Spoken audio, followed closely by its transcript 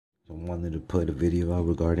wanted to put a video out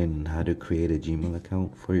regarding how to create a Gmail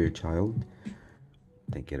account for your child.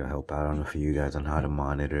 I think it'll help out on for you guys on how to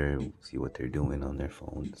monitor, see what they're doing on their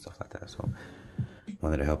phone and stuff like that. So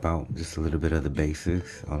wanted to help out just a little bit of the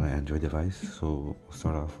basics on an Android device. So we'll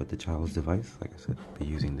start off with the child's device. Like I said, I'll be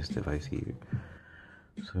using this device here.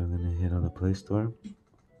 So we're gonna hit on the Play Store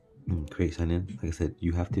and create sign in. Like I said,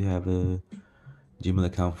 you have to have a Gmail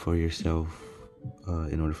account for yourself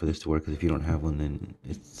in order for this to work. Because if you don't have one, then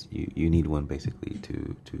it's you need one basically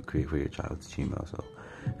to create for your child's Gmail. So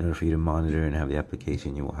in order for you to monitor and have the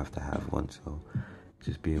application, you will have to have one. So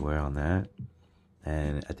just be aware on that.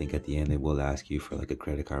 And I think at the end it will ask you for like a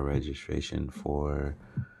credit card registration for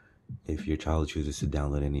if your child chooses to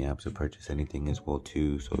download any apps or purchase anything as well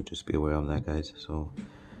too. So just be aware of that, guys. So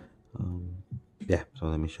yeah, so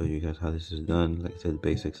let me show you guys how this is done. Like I said, the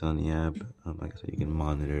basics on the app. Like I said, you can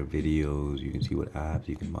monitor videos, you can see what apps,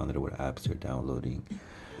 you can monitor what apps they're downloading,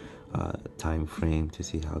 time frame to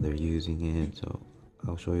see how they're using it. So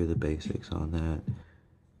I'll show you the basics on that.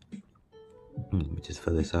 Let me just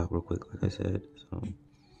fill this out real quick, like I said.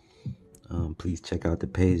 So please check out the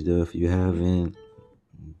page though if you haven't.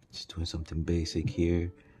 Just doing something basic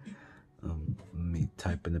here. Let me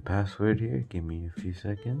type in the password here. Give me a few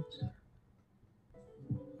seconds.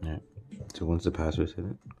 Alright, so once the password's in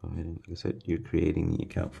it, go ahead and, like I said, you're creating the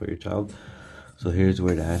account for your child. So here's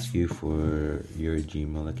where to ask you for your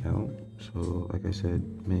Gmail account. So like I said,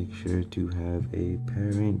 make sure to have a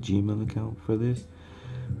parent Gmail account for this.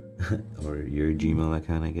 Or your Gmail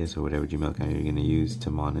account, I guess, or whatever Gmail account you're going to use to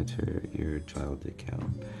monitor your child's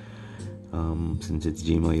account. Since it's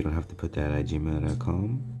Gmail, you don't have to put that at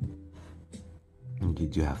gmail.com. You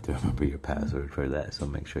do have to remember your password for that, so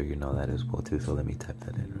make sure you know that as well too. So let me type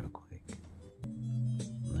that in real quick.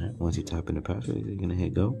 Alright, once you type in the password, you're gonna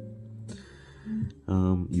hit go.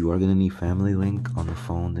 You are gonna need Family Link on the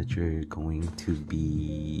phone that you're going to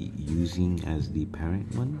be using as the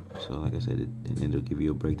parent one. So like I said, it'll give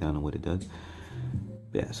you a breakdown of what it does.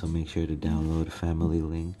 Yeah, so make sure to download Family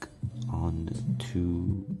Link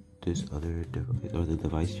onto this other device, or the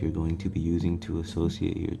device you're going to be using to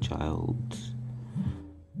associate your child's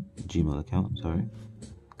Gmail account. Sorry,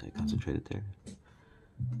 I concentrated there.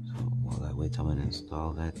 So while I wait, I'm gonna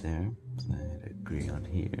install that there. So I hit agree on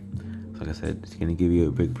here. So like I said, it's gonna give you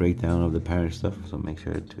a big breakdown of the parent stuff. So make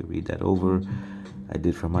sure to read that over. I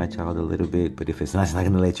did for my child a little bit, but if it's not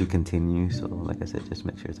gonna let you continue. So like I said, just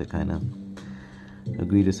make sure to kind of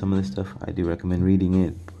agree to some of this stuff. I do recommend reading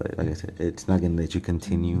it, but like I said, it's not gonna let you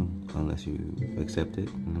continue unless you accept it.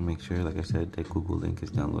 And make sure, like I said, that Google link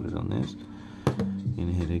is downloaded on this.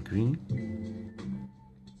 And hit agree.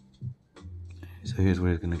 So here's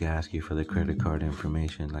where it's gonna ask you for the credit card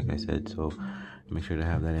information, like I said. So make sure to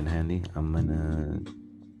have that in handy. I'm gonna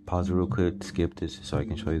pause it real quick, skip this so I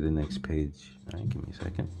can show you the next page. All right, give me a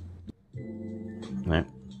second. All right.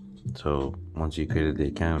 So once you created the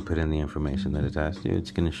account, put in the information that it's asked you,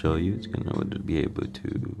 it's gonna show you. It's gonna be able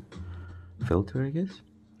to filter, I guess.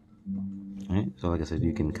 All right. So like I said,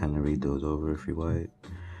 you can kind of read those over if you want.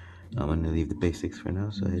 I'm gonna leave the basics for now.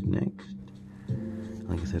 So hit next.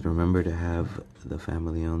 Like I said, remember to have the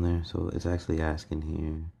family on there. So it's actually asking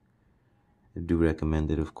here. I do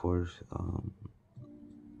recommend it, of course.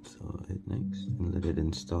 So hit next and let it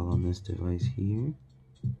install on this device here.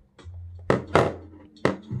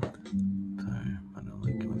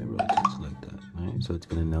 So it's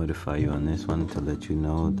going to notify you on this one to let you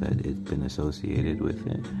know that it's been associated with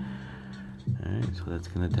it. Alright, so that's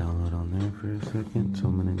going to download on there for a second. So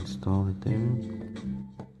I'm going to install it there. I'm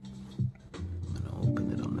going to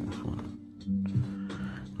open it on this one.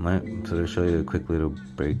 Alright, so to show you a quick little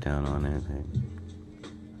breakdown on it.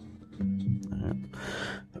 Alright.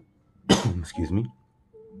 Excuse me.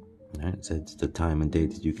 Alright, it says the time and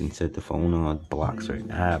date that you can set the phone on, block certain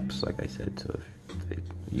apps, like I said. So if they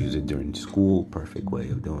use it during school, perfect way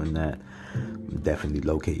of doing that. Definitely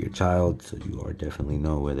locate your child, so you are definitely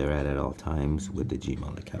know where they're at all times with the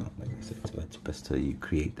Gmail account, like I said. So it's best to you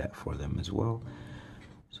create that for them as well.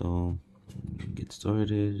 So get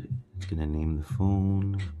started. It's gonna name the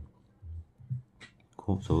phone.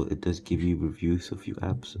 Cool. So it does give you reviews of a few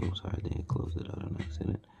apps. Oh, sorry, I think I closed it out on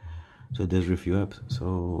accident. So it does review apps.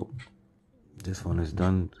 So this one is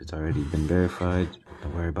done. It's already been verified.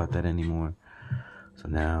 Don't worry about that anymore. So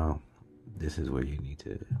now this is where you need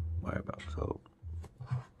to worry about. So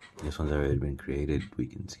this one's already been created. We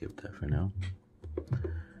can skip that for now.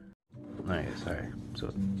 Alright, sorry.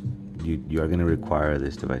 So you are gonna require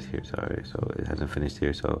this device here. Sorry, so it hasn't finished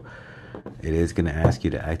here. So it is gonna ask you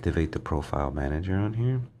to activate the profile manager on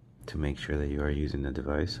here to make sure that you are using the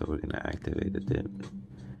device. So we're gonna activate it.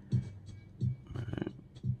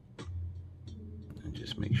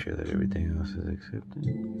 just make sure that everything else is accepted.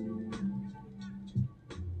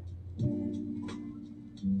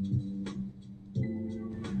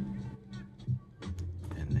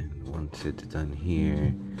 And then once it's done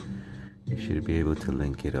here, you should be able to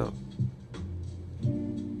link it up. So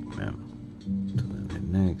then hit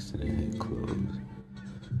next and then hit close.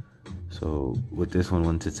 So with this one,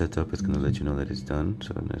 once it's set up, it's going to let you know that it's done.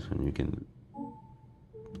 So in this one, you can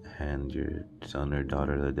hand your son or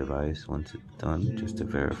daughter the device once it's done, just to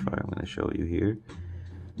verify. I'm going to show you here.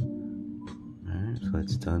 Alright, so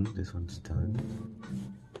it's done. This one's done.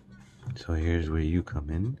 So here's where you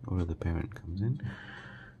come in, or the parent comes in.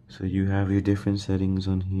 So you have your different settings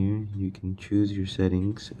on here. You can choose your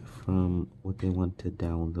settings from what they want to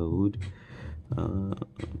download,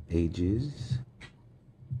 ages.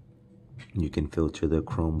 You can filter the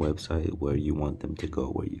Chrome website where you want them to go,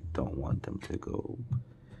 where you don't want them to go.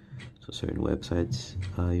 So certain websites,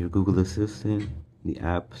 your Google Assistant, the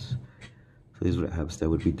apps. So these are the apps that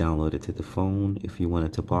would be downloaded to the phone. If you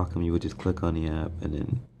wanted to block them, you would just click on the app and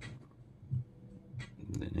then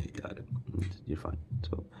you got it. You're fine.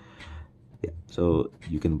 So yeah, so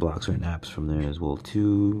you can block certain apps from there as well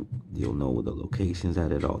too. You'll know the locations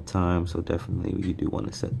at all times. So definitely, you do want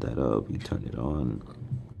to set that up. You turn it on.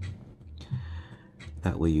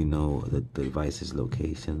 That way you know the device's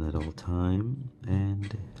location at all time.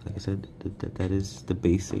 And like I said, that is the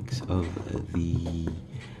basics of the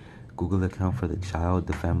Google account for the child.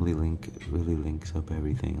 The family link really links up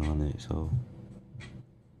everything on it. So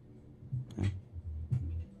yeah.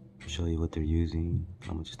 Show you what they're using,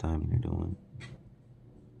 how much time they're doing,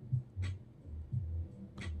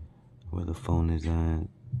 where the phone is at,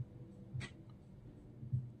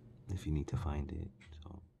 if you need to find it.